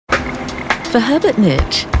For Herbert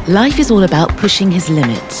Nitsch, life is all about pushing his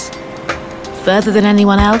limits. Further than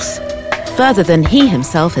anyone else, further than he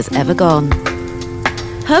himself has ever gone.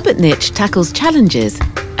 Herbert Nitsch tackles challenges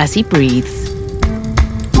as he breathes.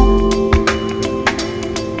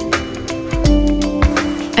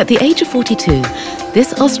 At the age of 42,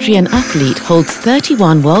 this Austrian athlete holds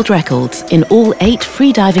 31 world records in all 8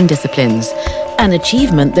 freediving disciplines, an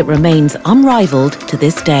achievement that remains unrivaled to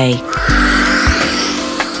this day.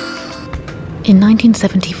 In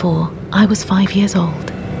 1974, I was 5 years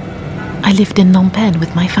old. I lived in Phnom Penh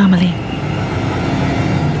with my family.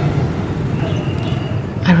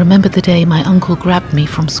 I remember the day my uncle grabbed me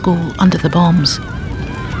from school under the bombs.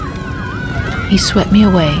 He swept me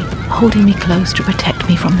away, holding me close to protect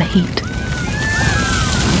me from the heat.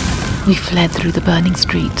 We fled through the burning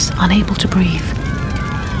streets, unable to breathe.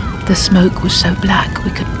 The smoke was so black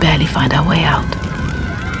we could barely find our way out.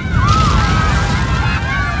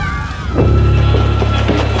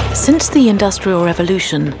 Since the Industrial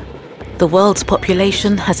Revolution, the world's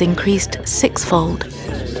population has increased 6-fold.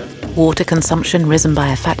 Water consumption risen by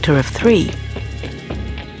a factor of 3.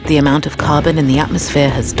 The amount of carbon in the atmosphere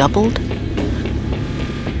has doubled.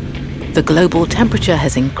 The global temperature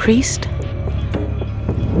has increased.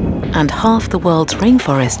 And half the world's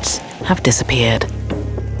rainforests have disappeared.